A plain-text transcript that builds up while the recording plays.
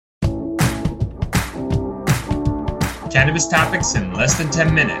Cannabis topics in less than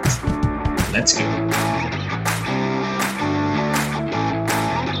 10 minutes. Let's go.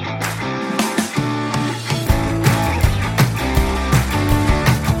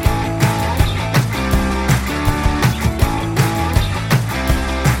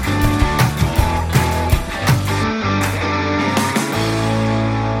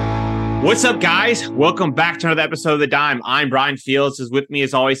 What's up, guys? Welcome back to another episode of The Dime. I'm Brian Fields. With me,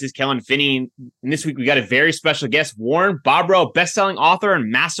 as always, is Kellen Finney. And this week, we got a very special guest, Warren Bobrow, best-selling author and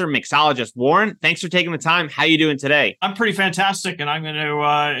master mixologist. Warren, thanks for taking the time. How you doing today? I'm pretty fantastic, and I'm going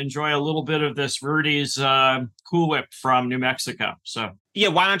to enjoy a little bit of this Rudy's Cool Whip from New Mexico. So, yeah,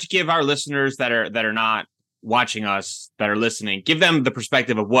 why don't you give our listeners that are not watching us, that are listening, give them the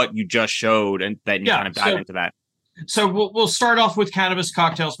perspective of what you just showed, and then you kind of dive into that. So we'll start off with cannabis,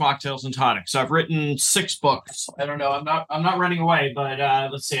 cocktails, mocktails, and tonics. So I've written 6 books. I don't know. I'm not running away, but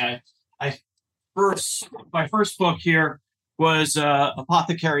let's see. My first book here was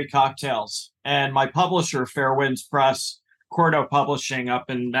Apothecary Cocktails, and my publisher, Fair Winds Press, Cordo Publishing up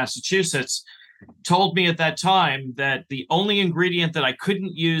in Massachusetts, told me at that time that the only ingredient that I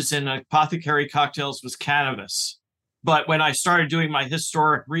couldn't use in apothecary cocktails was cannabis. But when I started doing my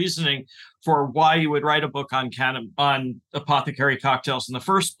historic reasoning for why you would write a book on apothecary cocktails in the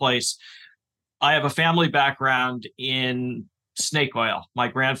first place, I have a family background in snake oil. My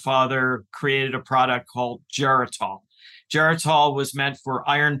grandfather created a product called Geritol. Geritol was meant for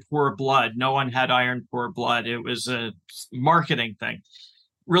iron poor blood. No one had iron poor blood. It was a marketing thing.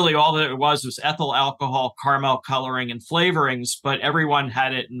 Really, all that it was ethyl alcohol, caramel coloring, and flavorings. But everyone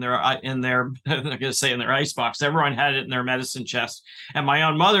had it in their I'm going to say in their icebox. Everyone had it in their medicine chest. And my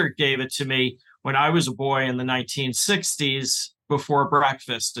own mother gave it to me when I was a boy in the 1960s before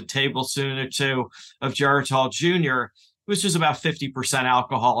breakfast, a tablespoon or two of Geritol Junior, which is about 50%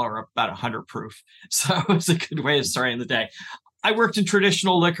 alcohol or about 100 proof. So it was a good way of starting the day. I worked in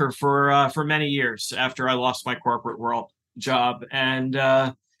traditional liquor for many years after I lost my corporate world job, and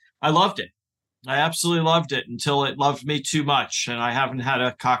I loved it. I absolutely loved it until it loved me too much, and I haven't had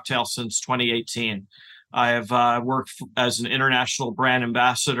a cocktail since 2018. I have worked as an international brand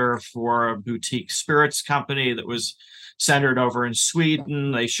ambassador for a boutique spirits company that was centered over in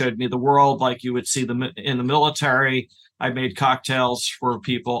Sweden. They showed me the world like you would see them in the military. I made cocktails for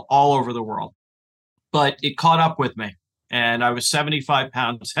people all over the world, but it caught up with me. And I was 75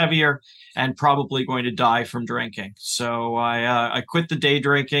 pounds heavier and probably going to die from drinking. So I quit the day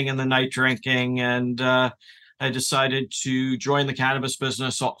drinking and the night drinking, and I decided to join the cannabis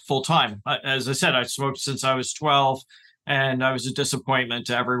business full time. As I said, I smoked since I was 12, and I was a disappointment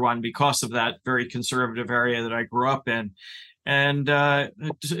to everyone because of that very conservative area that I grew up in. And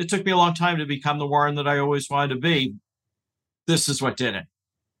it took me a long time to become the Warren that I always wanted to be. This is what did it.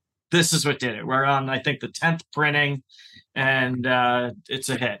 We're on, I think, the 10th printing, and it's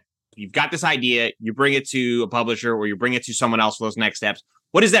a hit. You've got this idea, you bring it to a publisher or you bring it to someone else for those next steps.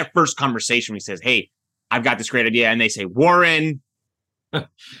 What is that first conversation when he says, hey, I've got this great idea, and they say, Warren?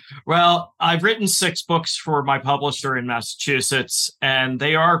 Well, I've written 6 books for my publisher in Massachusetts, and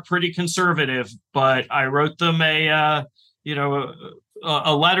they are pretty conservative, but I wrote them a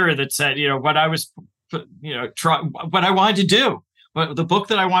letter that said, what I was, what I wanted to do. But the book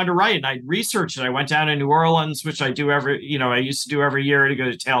that I wanted to write, and I researched it. I went down to New Orleans, which I used to do every year to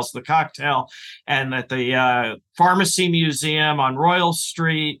go to Tales of the Cocktail, and at the Pharmacy Museum on Royal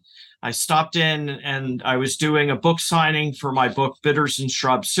Street. I stopped in and I was doing a book signing for my book, Bitters and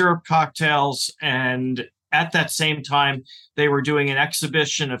Shrub Syrup Cocktails. And at that same time, they were doing an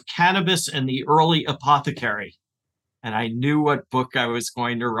exhibition of cannabis and the early apothecary. And I knew what book I was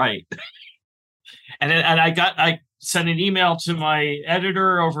going to write. and I sent an email to my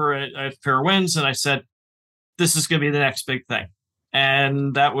editor over at Fair Winds, and I said, this is going to be the next big thing.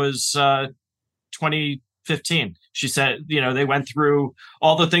 And that was 2015. She said, they went through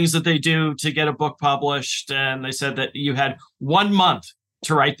all the things that they do to get a book published, and they said that you had 1 month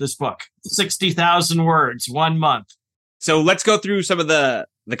to write this book, 60,000 words, 1 month. So let's go through some of the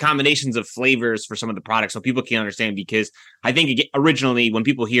combinations of flavors for some of the products so people can understand, because I think originally when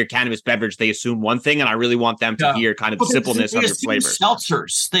people hear cannabis beverage, they assume one thing, and I really want them to hear kind of the simpleness of your flavors.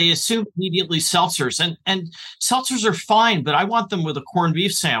 Seltzers. They assume immediately seltzers, and seltzers are fine, but I want them with a corned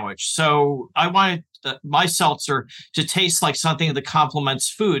beef sandwich. So I wanted my seltzer to taste like something that complements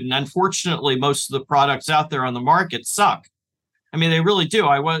food. And unfortunately, most of the products out there on the market suck. I mean, they really do.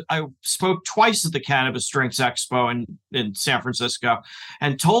 I spoke twice at the Cannabis Drinks Expo in San Francisco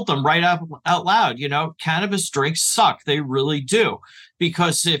and told them right out loud, cannabis drinks suck. They really do.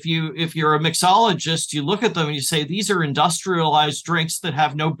 Because if you're a mixologist, you look at them and you say, these are industrialized drinks that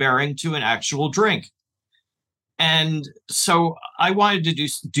have no bearing to an actual drink. And so I wanted to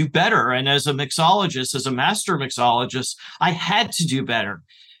do better. And as a mixologist, as a master mixologist, I had to do better.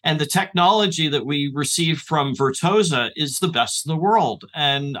 And the technology that we receive from Virtuosa is the best in the world.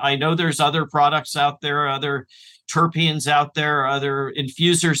 And I know there's other products out there, other terpenes out there, other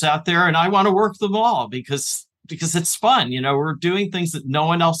infusers out there, and I want to work them all because it's fun. We're doing things that no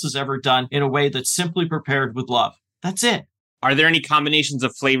one else has ever done in a way that's simply prepared with love. That's it. Are there any combinations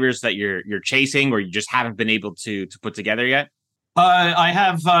of flavors that you're chasing or you just haven't been able to put together yet? I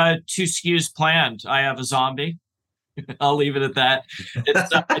have 2 SKUs planned. I have a zombie. I'll leave it at that. It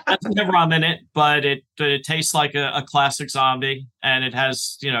doesn't have rum in it, but it tastes like a classic zombie, and it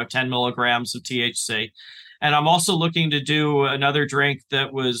has 10 milligrams of THC. And I'm also looking to do another drink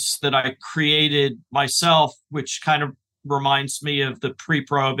that I created myself, which kind of reminds me of the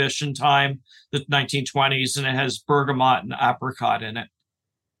pre-prohibition time, the 1920s, and it has bergamot and apricot in it.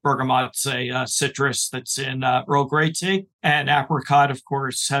 Bergamot's a citrus that's in Earl Grey tea, and apricot, of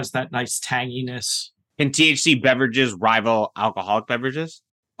course, has that nice tanginess. Can THC beverages rival alcoholic beverages?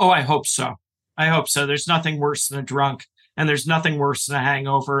 Oh, I hope so. There's nothing worse than a drunk, and there's nothing worse than a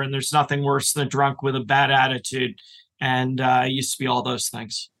hangover, and there's nothing worse than a drunk with a bad attitude. And it used to be all those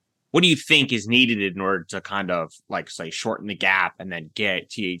things. What do you think is needed in order to kind of, like, say, shorten the gap and then get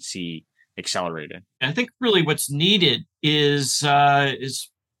THC accelerated? I think really what's needed is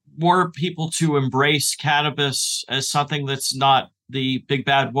more people to embrace cannabis as something that's not the big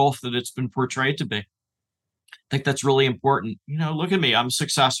bad wolf that it's been portrayed to be. I think that's really important. Look at me. I'm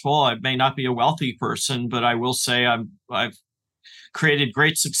successful. I may not be a wealthy person, but I will say I've created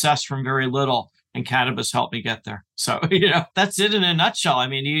great success from very little, and cannabis helped me get there. So, that's it in a nutshell. I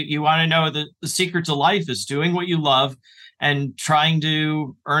mean, you want to know the secret to life is doing what you love and trying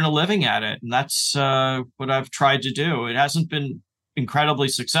to earn a living at it. And that's what I've tried to do. It hasn't been incredibly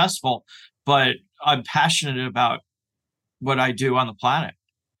successful, but I'm passionate about what I do on the planet.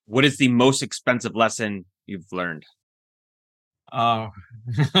 What is the most expensive lesson you've learned? Oh,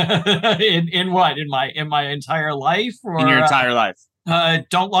 in what? In my entire life? Or, in your entire life?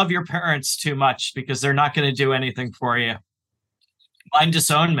 Don't love your parents too much because they're not going to do anything for you. Mine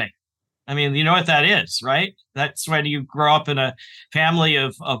disowned me. I mean, you know what that is, right? That's when you grow up in a family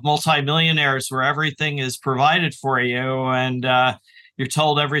of multimillionaires where everything is provided for you, and you're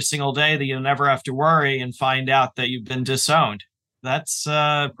told every single day that you'll never have to worry, and find out that you've been disowned. That's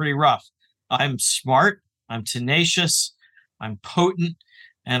pretty rough. I'm smart. I'm tenacious. I'm potent,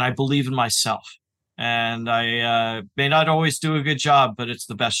 and I believe in myself. And I may not always do a good job, but it's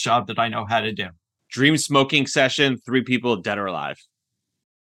the best job that I know how to do. Dream smoking session, 3 people, dead or alive.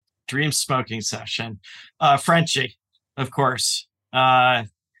 Dream smoking session. Frenchie, of course. I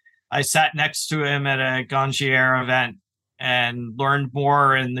sat next to him at a Gangier event and learned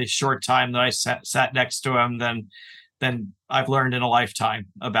more in the short time that I sat next to him than I've learned in a lifetime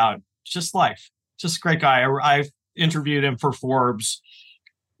about just life. Just a great guy. I've interviewed him for Forbes.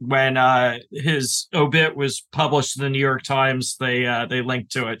 When his obit was published in the New York Times, they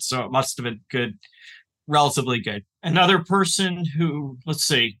linked to it. So it must have been good, relatively good. Another person who, let's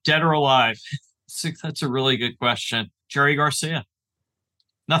see, dead or alive? That's a really good question. Jerry Garcia.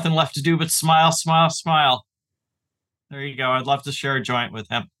 Nothing left to do but smile, smile, smile. There you go. I'd love to share a joint with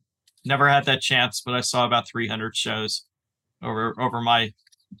him. Never had that chance, but I saw about 300 shows over my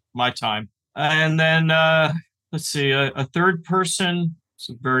time. And then let's see, a third person. It's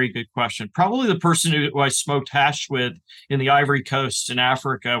a very good question. Probably the person who I smoked hash with in the Ivory Coast in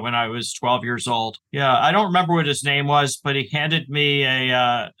Africa when I was 12 years old. Yeah, I don't remember what his name was, but he handed me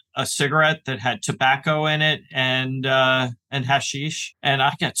a cigarette that had tobacco in it and hashish, and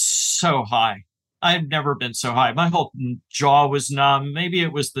I got so high. I've never been so high. My whole jaw was numb. Maybe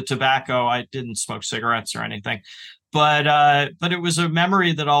it was the tobacco. I didn't smoke cigarettes or anything. But it was a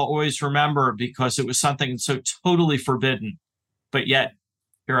memory that I'll always remember because it was something so totally forbidden. But yet,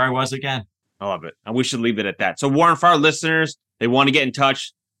 here I was again. I love it. And we should leave it at that. So, Warren, for our listeners, they want to get in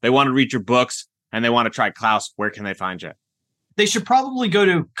touch, they want to read your books, and they want to try Klaus. Where can they find you? They should probably go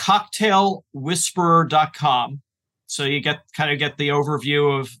to cocktailwhisperer.com. So you get the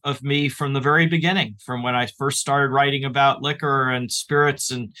overview of me from the very beginning, from when I first started writing about liquor and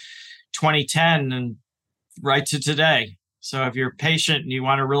spirits in 2010 and right to today. So if you're patient and you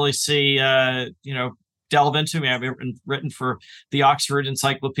want to really see, delve into me, I've written for the Oxford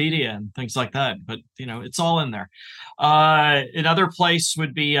Encyclopedia and things like that. But, it's all in there. Another place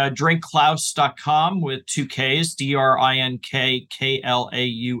would be drinkklaus.com with 2 Ks,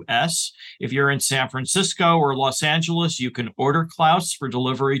 DRINKKLAUS. If you're in San Francisco or Los Angeles, you can order Klaus for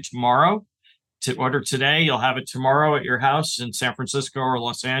delivery tomorrow. To order today, you'll have it tomorrow at your house in San Francisco or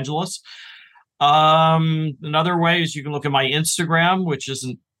Los Angeles. Another way is you can look at my Instagram, which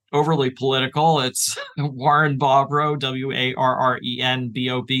isn't overly political. It's Warren Bobrow,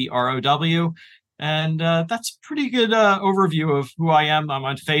 WarrenBobrow. And that's a pretty good overview of who I am. I'm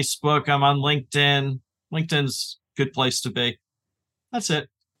on Facebook. I'm on LinkedIn. LinkedIn's a good place to be. That's it.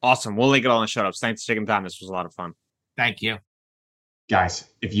 Awesome. We'll link it all in the show notes. Thanks for taking the time. This was a lot of fun. Thank you. Guys,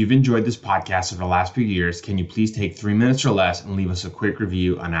 if you've enjoyed this podcast over the last few years, can you please take 3 minutes or less and leave us a quick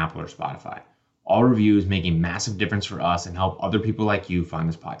review on Apple or Spotify? All reviews make a massive difference for us and help other people like you find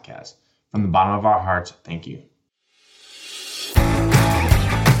this podcast. From the bottom of our hearts, thank you.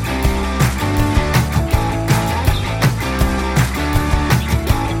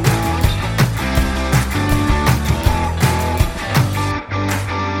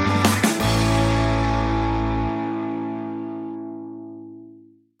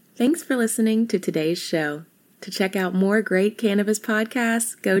 Thanks for listening to today's show. To check out more great cannabis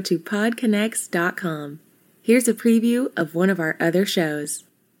podcasts, go to podconnects.com. Here's a preview of one of our other shows.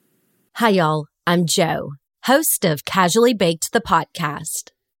 Hi, y'all. I'm Jo, host of Casually Baked, the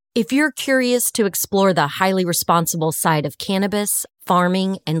podcast. If you're curious to explore the highly responsible side of cannabis,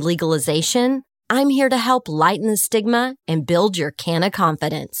 farming, and legalization, I'm here to help lighten the stigma and build your canna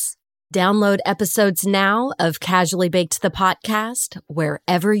confidence. Download episodes now of Casually Baked, the podcast,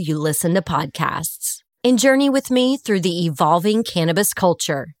 wherever you listen to podcasts. And journey with me through the evolving cannabis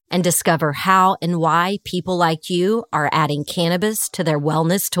culture and discover how and why people like you are adding cannabis to their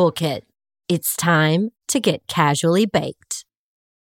wellness toolkit. It's time to get casually baked.